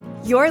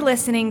You're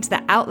listening to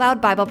the Out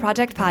Loud Bible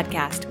Project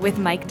podcast with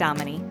Mike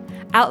Dominy.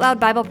 Out Loud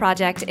Bible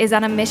Project is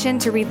on a mission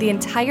to read the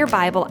entire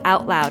Bible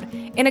out loud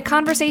in a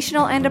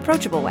conversational and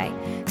approachable way,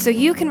 so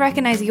you can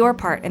recognize your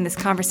part in this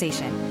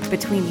conversation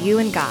between you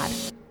and God.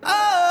 Before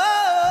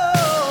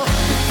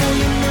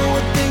you know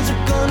it, things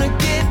are gonna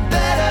get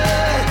better.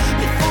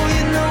 Before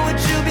you know it,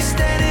 you'll be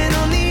standing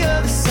on the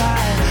other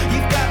side.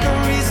 You've got no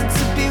reason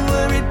to be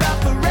worried about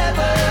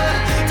forever.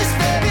 Just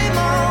every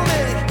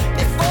moment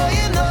before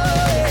you know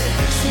it.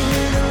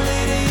 Sooner or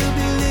later, you'll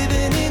be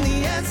living in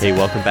the answer. Hey,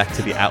 welcome back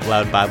to the Out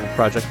Loud Bible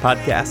Project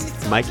podcast.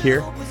 It's Mike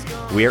here.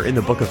 We are in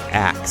the book of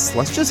Acts.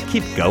 Let's just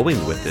keep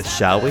going with this,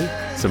 shall we?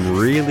 Some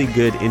really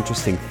good,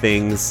 interesting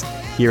things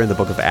here in the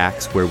book of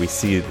Acts where we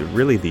see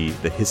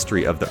the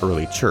history of the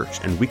early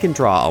church. And we can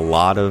draw a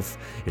lot of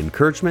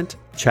encouragement,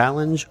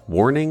 challenge,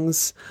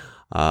 warnings,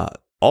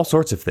 all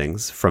sorts of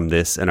things from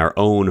this in our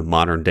own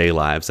modern day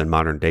lives and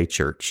modern day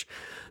church.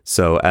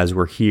 So as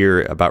we're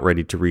here about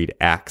ready to read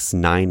Acts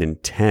 9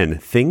 and 10,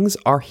 things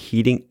are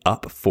heating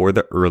up for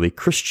the early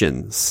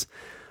Christians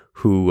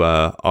who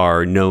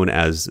are known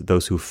as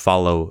those who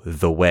follow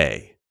the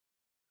way,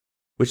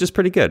 which is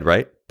pretty good,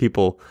 right?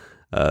 People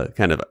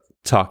kind of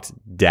talked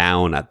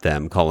down at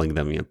them, calling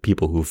them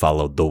people who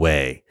followed the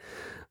way.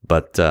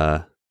 But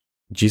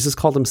Jesus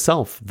called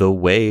himself the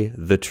way,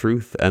 the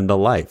truth, and the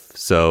life.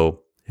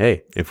 So,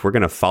 hey, if we're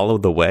going to follow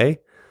the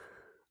way,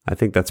 I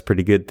think that's a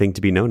pretty good thing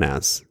to be known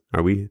as.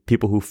 Are we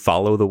people who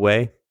follow the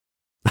way?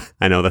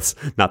 I know that's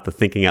not the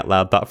thinking out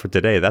loud thought for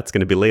today. That's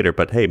going to be later.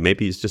 But hey,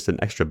 maybe it's just an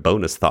extra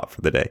bonus thought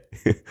for the day.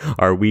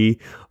 Are we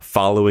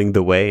following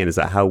the way? And is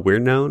that how we're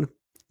known?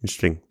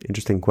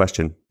 Interesting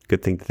question.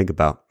 Good thing to think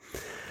about.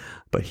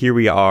 But here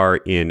we are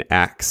in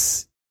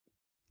Acts,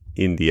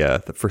 in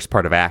the first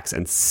part of Acts,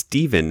 and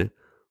Stephen,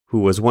 who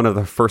was one of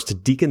the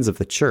first deacons of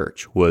the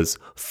church, was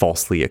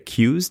falsely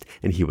accused,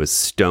 and he was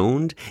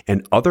stoned,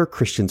 and other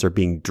Christians are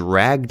being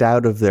dragged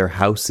out of their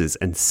houses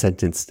and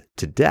sentenced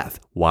to death.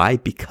 Why?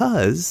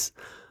 Because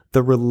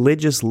the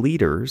religious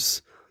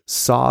leaders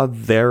saw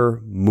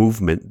their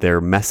movement, their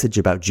message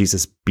about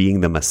Jesus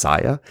being the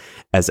Messiah,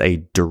 as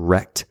a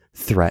direct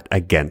threat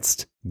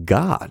against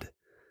God.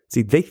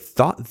 See, they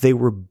thought they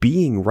were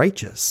being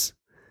righteous.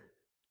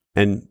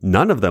 And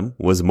none of them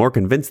was more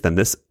convinced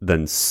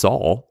than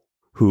Saul,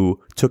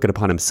 who took it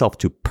upon himself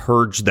to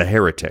purge the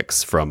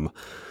heretics from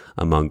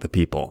among the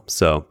people.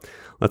 So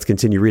let's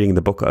continue reading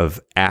the book of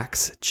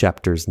Acts,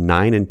 chapters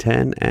 9 and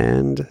 10,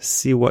 and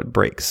see what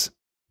breaks.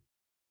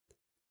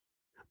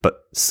 But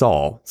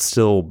Saul,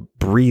 still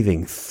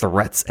breathing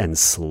threats and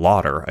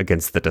slaughter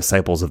against the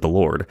disciples of the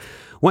Lord,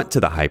 went to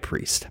the high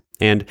priest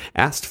and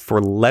asked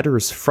for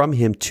letters from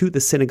him to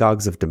the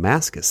synagogues of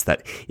Damascus,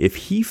 that if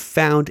he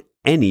found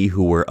any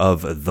who were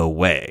of the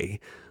way,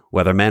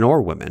 whether men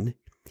or women,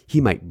 he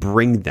might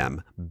bring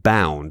them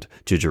bound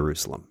to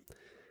Jerusalem.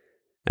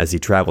 As he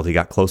traveled, he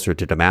got closer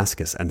to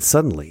Damascus, and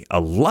suddenly a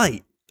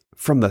light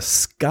from the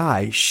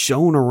sky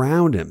shone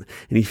around him,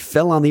 and he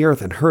fell on the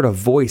earth and heard a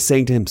voice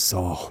saying to him,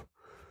 "Saul,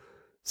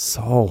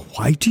 Saul,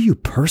 why do you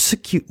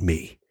persecute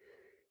me?"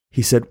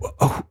 He said,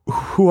 "Oh,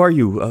 who are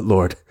you,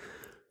 Lord?"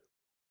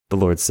 The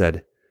Lord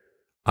said,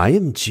 "I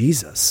am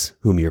Jesus,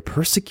 whom you're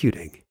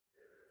persecuting.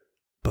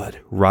 But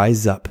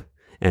rise up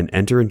and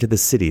enter into the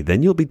city,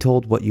 then you'll be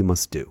told what you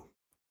must do."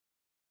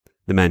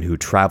 The men who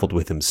traveled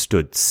with him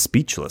stood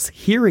speechless,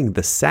 hearing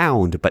the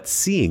sound but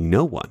seeing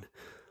no one.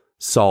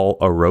 Saul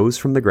arose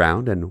from the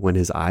ground, and when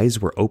his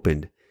eyes were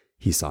opened,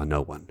 he saw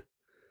no one.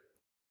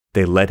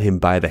 They led him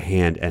by the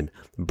hand and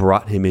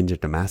brought him into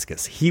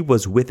Damascus. He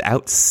was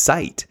without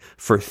sight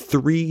for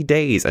 3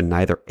 days and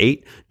neither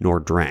ate nor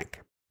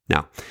drank.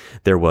 Now,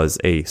 there was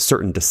a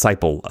certain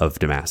disciple of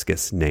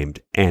Damascus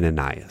named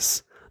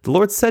Ananias. The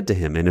Lord said to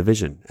him in a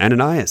vision,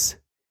 "Ananias."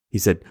 He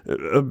said,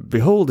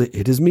 "Behold,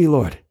 it is me,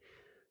 Lord."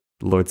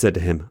 The Lord said to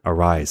him,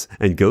 "Arise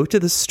and go to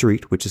the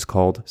street which is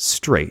called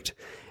Straight,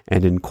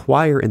 and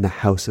inquire in the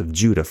house of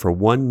Judah for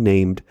one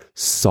named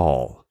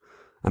Saul,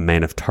 a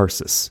man of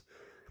Tarsus.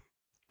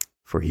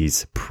 For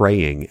he's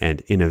praying, and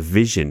in a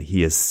vision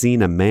he has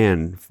seen a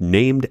man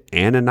named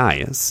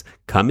Ananias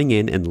coming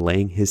in and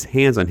laying his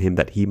hands on him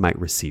that he might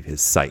receive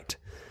his sight."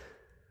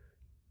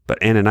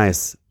 But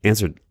Ananias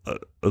answered,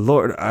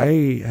 "Lord,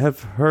 I have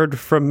heard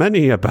from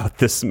many about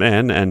this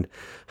man and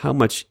how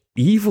much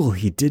evil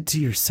he did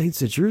to your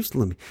saints at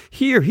Jerusalem.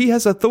 Here he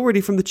has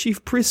authority from the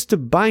chief priests to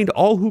bind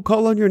all who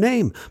call on your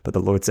name." But the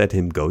Lord said to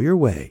him, "Go your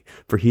way,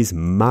 for he's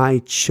my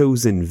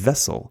chosen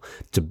vessel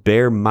to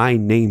bear my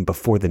name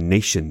before the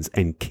nations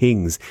and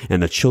kings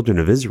and the children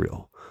of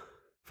Israel.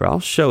 For I'll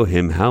show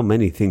him how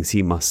many things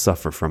he must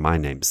suffer for my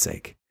name's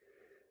sake."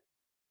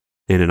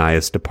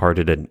 Ananias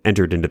departed and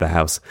entered into the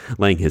house.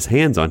 Laying his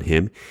hands on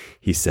him,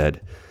 he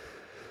said,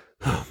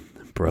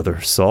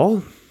 "Brother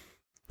Saul,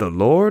 the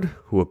Lord,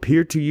 who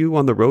appeared to you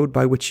on the road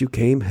by which you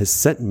came, has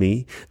sent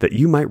me that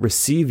you might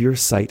receive your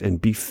sight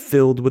and be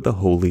filled with the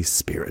Holy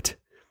Spirit."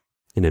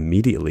 And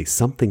immediately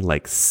something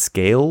like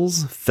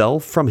scales fell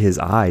from his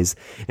eyes,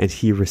 and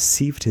he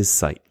received his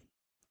sight.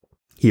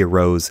 He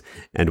arose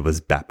and was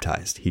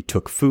baptized. He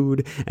took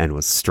food and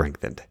was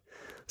strengthened.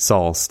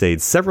 Saul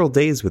stayed several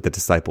days with the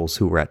disciples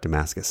who were at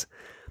Damascus.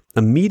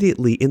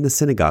 Immediately in the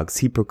synagogues,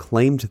 he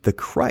proclaimed the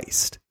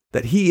Christ,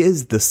 that he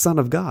is the Son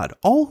of God.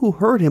 All who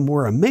heard him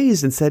were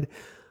amazed and said,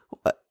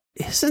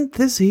 "Isn't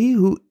this he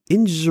who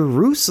in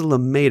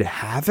Jerusalem made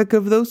havoc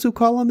of those who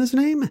call on this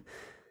name?"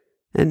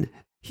 And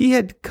he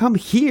had come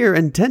here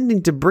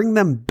intending to bring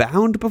them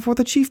bound before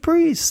the chief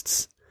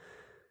priests.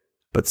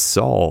 But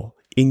Saul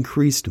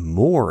increased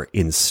more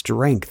in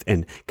strength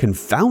and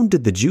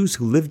confounded the Jews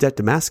who lived at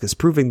Damascus,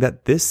 proving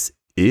that this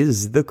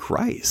is the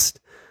Christ.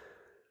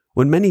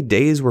 When many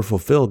days were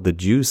fulfilled, the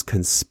Jews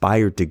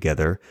conspired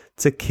together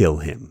to kill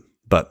him.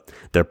 But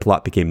their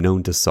plot became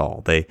known to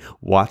Saul. They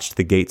watched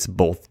the gates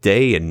both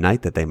day and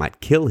night that they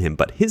might kill him.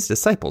 But his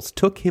disciples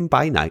took him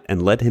by night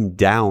and led him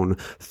down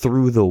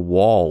through the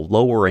wall,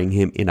 lowering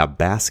him in a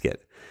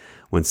basket.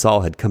 When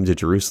Saul had come to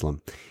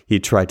Jerusalem, he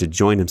tried to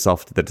join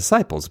himself to the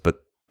disciples,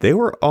 but they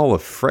were all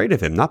afraid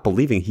of him, not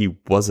believing he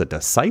was a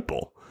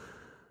disciple.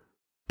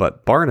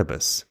 But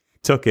Barnabas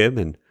took him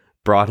and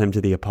brought him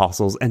to the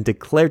apostles and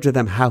declared to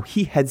them how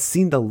he had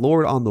seen the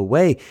Lord on the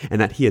way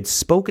and that he had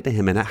spoken to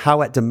him and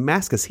how at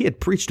Damascus he had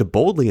preached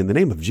boldly in the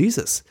name of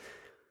Jesus.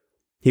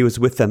 He was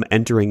with them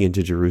entering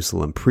into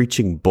Jerusalem,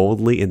 preaching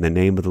boldly in the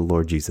name of the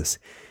Lord Jesus.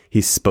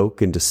 He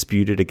spoke and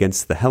disputed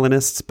against the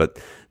Hellenists, but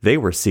they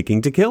were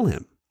seeking to kill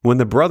him. When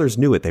the brothers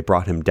knew it, they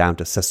brought him down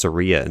to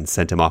Caesarea and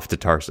sent him off to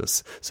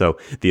Tarsus. So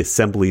the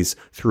assemblies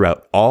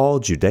throughout all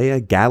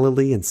Judea,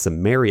 Galilee, and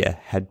Samaria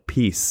had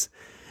peace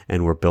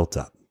and were built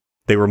up.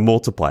 They were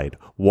multiplied,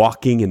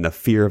 walking in the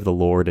fear of the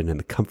Lord and in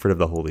the comfort of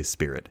the Holy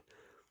Spirit.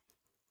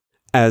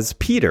 As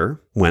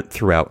Peter went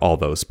throughout all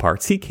those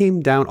parts, he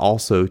came down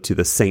also to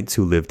the saints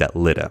who lived at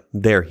Lydda.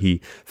 There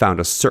he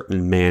found a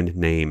certain man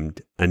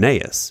named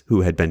Aeneas,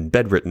 who had been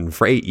bedridden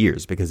for 8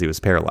 years because he was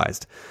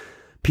paralyzed.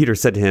 Peter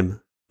said to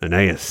him,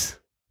 "Aeneas,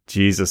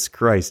 Jesus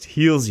Christ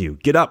heals you.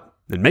 Get up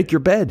and make your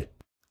bed."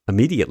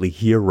 Immediately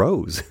he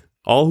arose.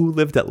 All who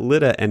lived at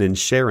Lydda and in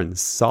Sharon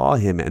saw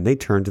him, and they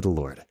turned to the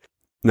Lord.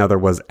 Now there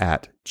was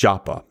at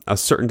Joppa a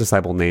certain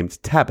disciple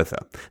named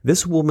Tabitha.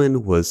 This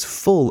woman was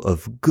full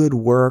of good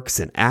works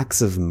and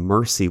acts of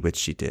mercy which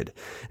she did.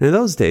 And in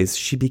those days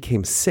she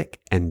became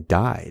sick and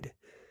died.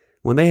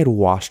 When they had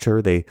washed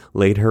her, they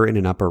laid her in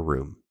an upper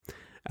room.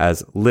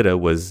 As Lydda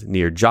was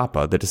near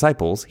Joppa, the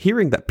disciples,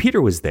 hearing that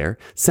Peter was there,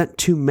 sent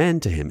 2 men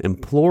to him,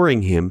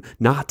 imploring him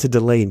not to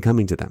delay in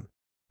coming to them.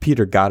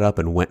 Peter got up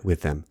and went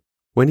with them.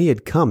 When he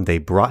had come, they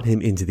brought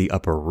him into the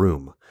upper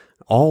room.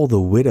 All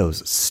the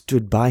widows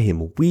stood by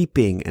him,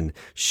 weeping and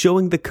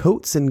showing the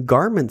coats and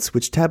garments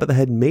which Tabitha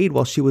had made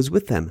while she was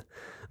with them.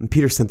 And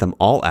Peter sent them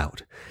all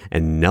out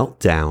and knelt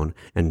down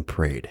and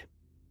prayed.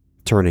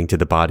 Turning to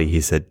the body,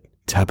 he said,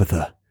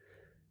 "Tabitha,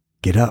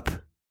 get up."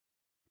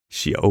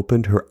 She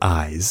opened her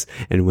eyes,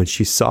 and when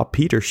she saw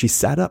Peter, she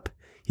sat up.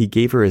 He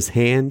gave her his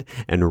hand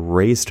and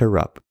raised her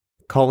up.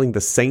 Calling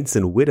the saints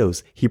and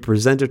widows, he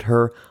presented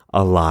her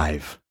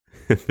alive.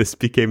 This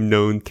became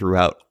known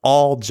throughout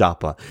all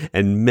Joppa,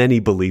 and many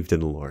believed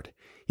in the Lord.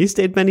 He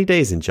stayed many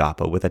days in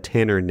Joppa with a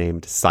tanner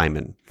named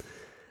Simon.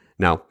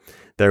 Now,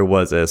 there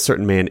was a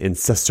certain man in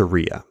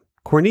Caesarea,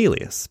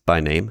 Cornelius by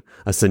name,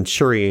 a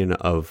centurion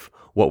of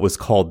what was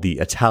called the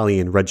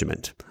Italian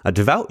regiment, a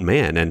devout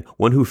man and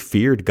one who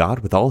feared God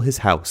with all his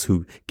house,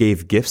 who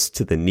gave gifts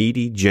to the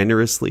needy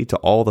generously to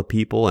all the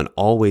people and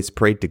always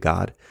prayed to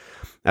God.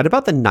 At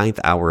about the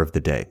 9th hour of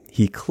the day,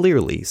 he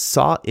clearly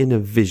saw in a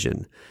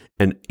vision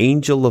an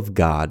angel of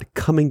God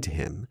coming to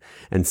him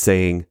and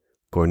saying,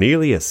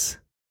 "Cornelius."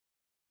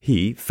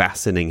 He,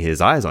 fastening his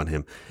eyes on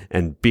him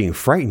and being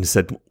frightened,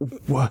 said,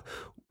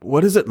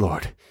 What is it,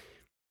 Lord?"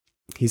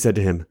 He said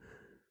to him,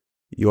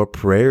 "Your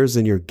prayers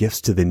and your gifts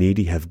to the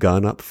needy have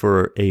gone up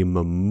for a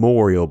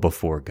memorial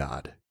before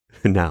God.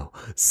 Now,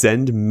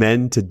 send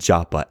men to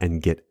Joppa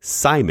and get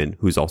Simon,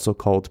 who's also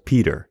called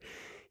Peter.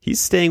 He's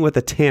staying with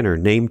a tanner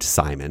named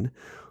Simon,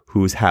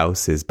 whose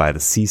house is by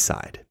the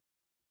seaside."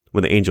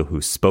 When the angel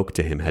who spoke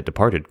to him had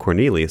departed,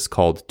 Cornelius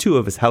called 2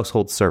 of his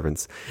household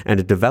servants and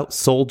a devout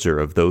soldier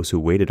of those who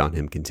waited on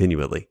him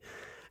continually.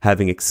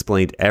 Having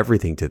explained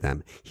everything to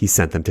them, he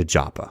sent them to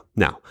Joppa.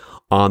 Now,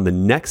 on the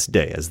next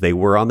day, as they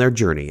were on their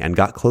journey and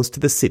got close to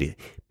the city,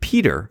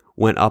 Peter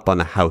went up on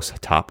the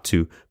housetop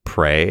to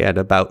pray at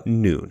about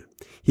noon.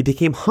 He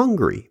became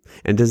hungry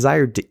and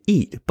desired to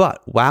eat,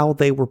 but while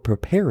they were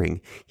preparing,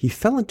 he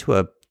fell into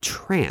a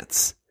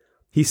trance.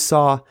 He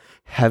saw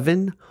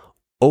heaven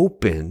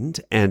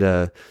opened and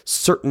a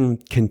certain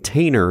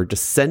container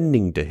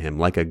descending to him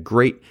like a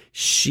great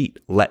sheet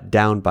let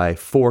down by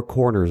 4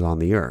 corners on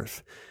the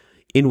earth,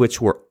 in which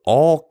were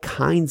all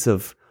kinds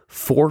of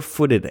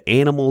 4-footed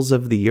animals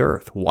of the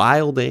earth,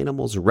 wild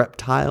animals,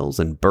 reptiles,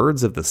 and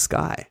birds of the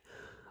sky.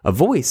 A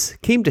voice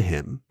came to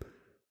him,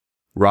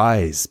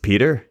 "Rise,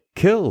 Peter,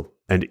 kill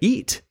and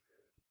eat."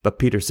 But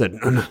Peter said,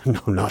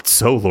 No, not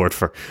so, Lord,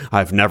 for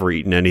I've never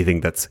eaten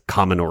anything that's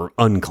common or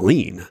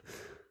unclean."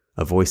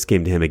 A voice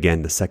came to him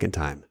again the second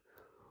time.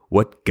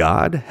 "What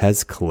God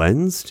has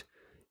cleansed,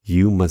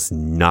 you must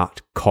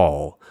not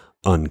call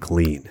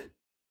unclean."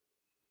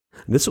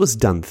 And this was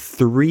done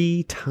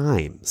 3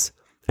 times,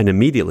 and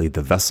immediately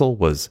the vessel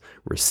was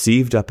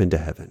received up into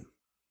heaven.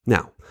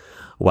 Now,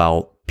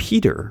 while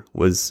Peter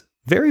was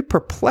very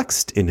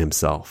perplexed in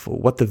himself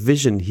what the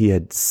vision he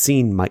had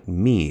seen might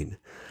mean,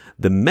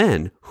 the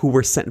men who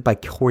were sent by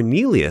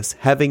Cornelius,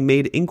 having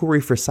made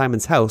inquiry for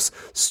Simon's house,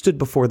 stood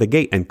before the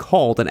gate and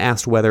called and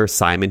asked whether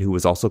Simon, who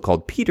was also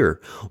called Peter,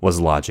 was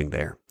lodging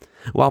there.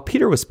 While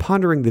Peter was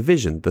pondering the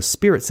vision, the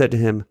Spirit said to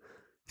him,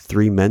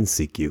 "3 men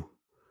seek you.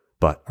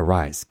 But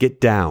arise, get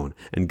down,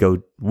 and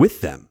go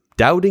with them,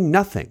 doubting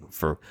nothing,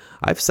 for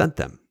I've sent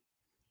them."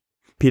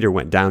 Peter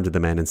went down to the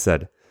men and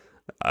said,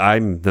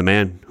 "I'm the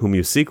man whom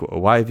you seek.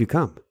 Why have you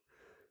come?"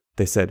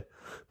 They said,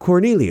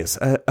 "Cornelius,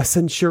 a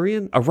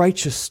centurion, a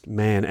righteous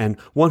man, and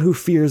one who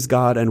fears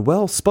God and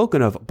well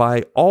spoken of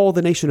by all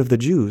the nation of the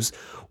Jews,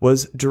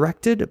 was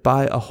directed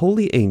by a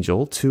holy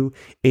angel to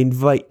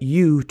invite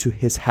you to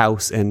his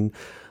house and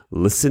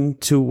listen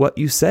to what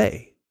you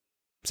say."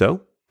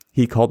 So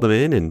he called them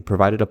in and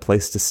provided a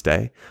place to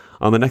stay.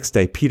 On the next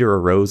day, Peter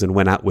arose and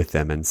went out with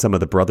them, and some of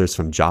the brothers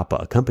from Joppa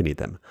accompanied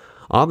them.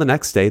 On the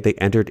next day, they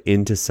entered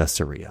into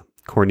Caesarea.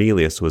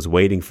 Cornelius was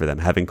waiting for them,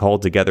 having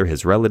called together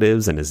his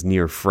relatives and his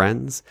near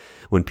friends.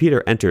 When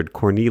Peter entered,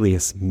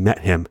 Cornelius met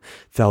him,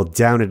 fell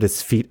down at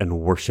his feet, and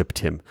worshipped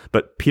him.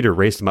 But Peter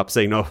raised him up,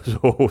 saying, "No,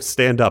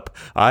 stand up.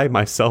 I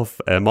myself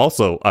am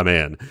also a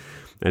man."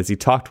 As he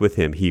talked with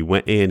him, he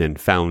went in and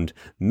found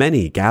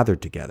many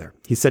gathered together.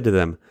 He said to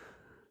them,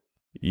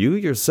 "You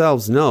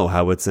yourselves know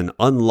how it's an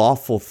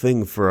unlawful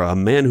thing for a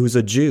man who's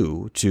a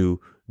Jew to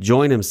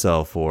join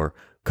himself or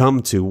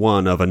come to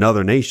one of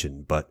another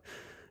nation, but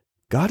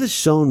God has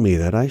shown me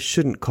that I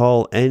shouldn't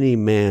call any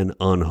man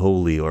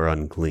unholy or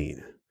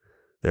unclean.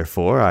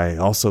 Therefore, I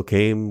also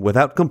came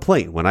without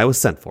complaint when I was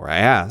sent for. I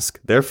ask,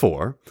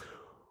 therefore,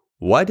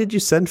 why did you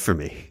send for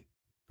me?"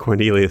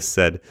 Cornelius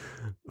said,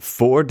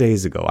 4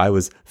 days ago I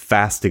was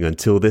fasting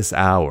until this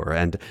hour,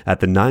 and at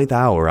the 9th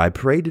hour I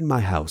prayed in my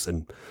house,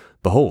 and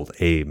behold,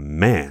 a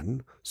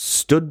man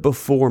stood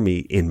before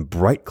me in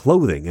bright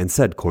clothing and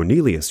said,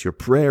 'Cornelius, your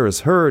prayer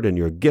is heard, and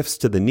your gifts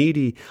to the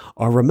needy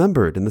are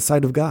remembered in the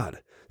sight of God.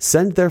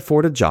 Send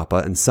therefore to Joppa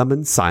and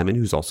summon Simon,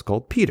 who's also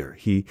called Peter.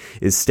 He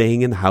is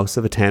staying in the house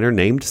of a tanner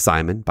named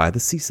Simon by the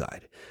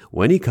seaside.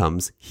 When he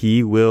comes,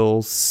 he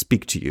will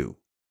speak to you.'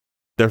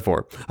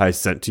 Therefore, I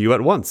sent to you at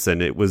once, and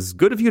it was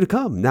good of you to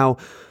come. Now,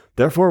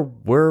 therefore,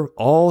 we're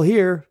all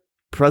here,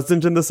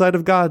 present in the sight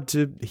of God,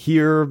 to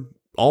hear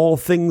all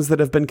things that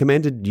have been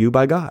commanded you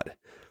by God."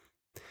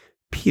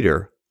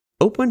 Peter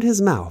opened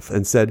his mouth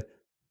and said,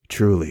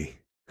 "Truly,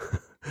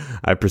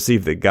 I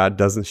perceive that God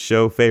doesn't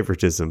show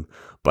favoritism,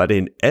 but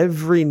in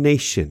every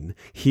nation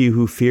he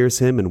who fears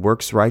him and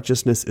works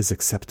righteousness is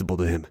acceptable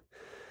to him.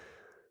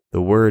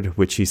 The word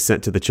which he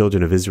sent to the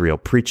children of Israel,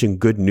 preaching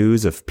good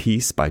news of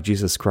peace by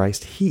Jesus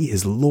Christ, he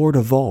is Lord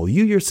of all.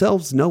 You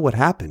yourselves know what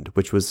happened,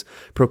 which was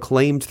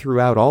proclaimed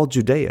throughout all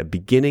Judea,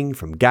 beginning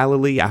from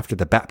Galilee after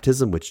the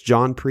baptism which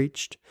John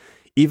preached.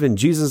 Even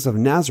Jesus of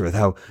Nazareth,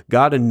 how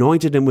God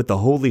anointed him with the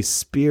Holy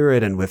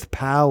Spirit and with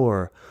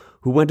power,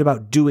 who went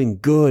about doing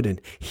good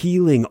and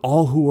healing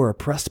all who were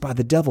oppressed by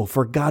the devil,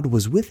 for God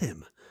was with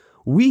him.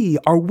 We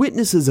are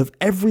witnesses of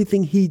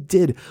everything he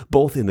did,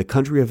 both in the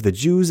country of the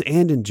Jews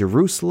and in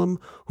Jerusalem,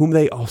 whom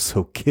they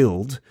also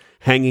killed,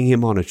 hanging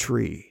him on a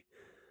tree.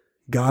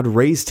 God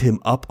raised him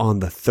up on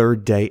the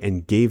 3rd day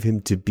and gave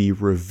him to be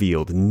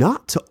revealed,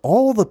 not to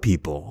all the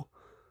people,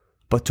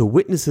 but to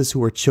witnesses who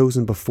were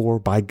chosen before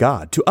by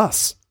God, to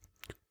us,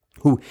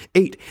 who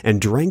ate and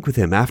drank with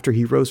him after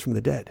he rose from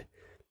the dead.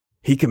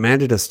 He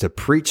commanded us to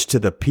preach to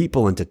the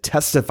people and to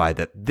testify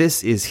that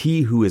this is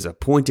he who is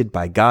appointed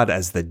by God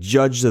as the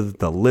judge of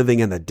the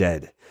living and the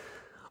dead.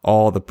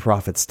 All the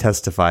prophets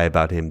testify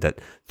about him that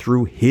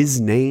through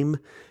his name,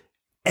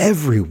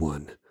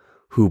 everyone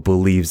who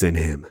believes in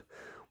him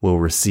will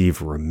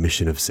receive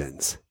remission of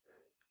sins."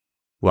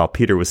 While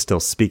Peter was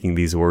still speaking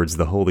these words,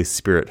 the Holy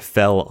Spirit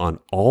fell on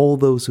all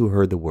those who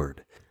heard the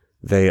word.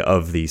 They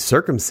of the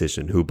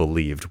circumcision who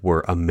believed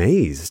were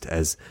amazed,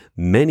 as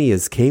many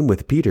as came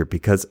with Peter,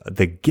 because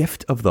the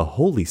gift of the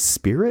Holy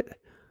Spirit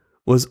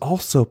was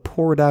also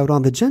poured out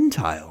on the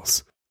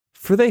Gentiles,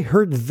 for they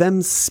heard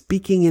them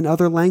speaking in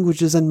other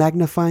languages and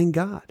magnifying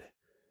God.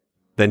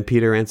 Then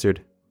Peter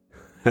answered,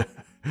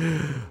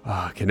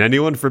 "Can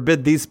anyone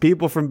forbid these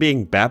people from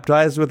being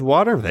baptized with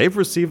water? They've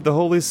received the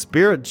Holy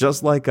Spirit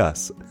just like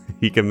us."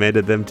 He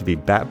commanded them to be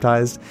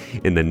baptized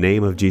in the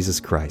name of Jesus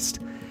Christ.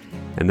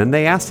 And then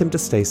they asked him to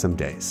stay some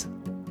days.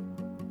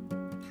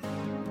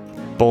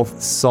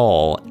 Both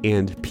Saul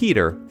and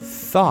Peter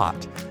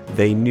thought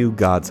they knew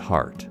God's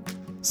heart.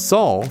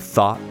 Saul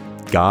thought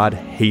God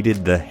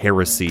hated the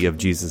heresy of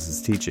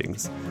Jesus'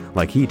 teachings,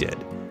 like he did.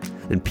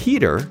 And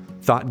Peter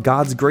thought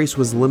God's grace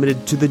was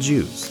limited to the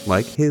Jews,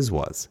 like his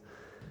was.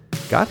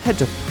 God had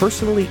to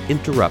personally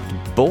interrupt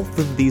both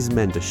of these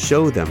men to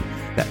show them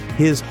that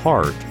his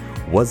heart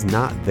was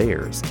not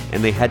theirs,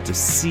 and they had to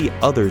see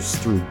others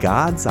through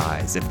God's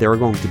eyes if they were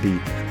going to be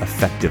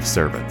effective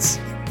servants.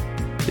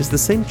 Is the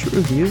same true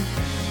of you?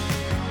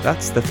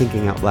 That's the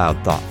Thinking Out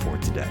Loud thought for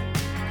today.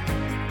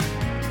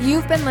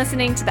 You've been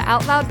listening to the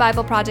Out Loud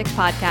Bible Project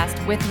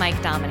podcast with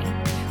Mike Dominy.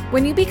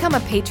 When you become a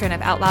patron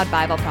of Out Loud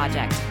Bible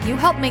Project, you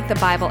help make the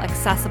Bible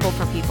accessible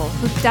for people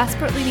who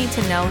desperately need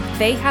to know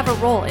they have a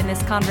role in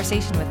this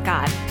conversation with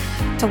God.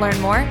 To learn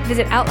more,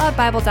 visit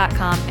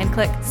OutLoudBible.com and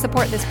click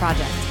Support This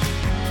Project.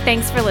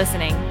 Thanks for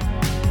listening.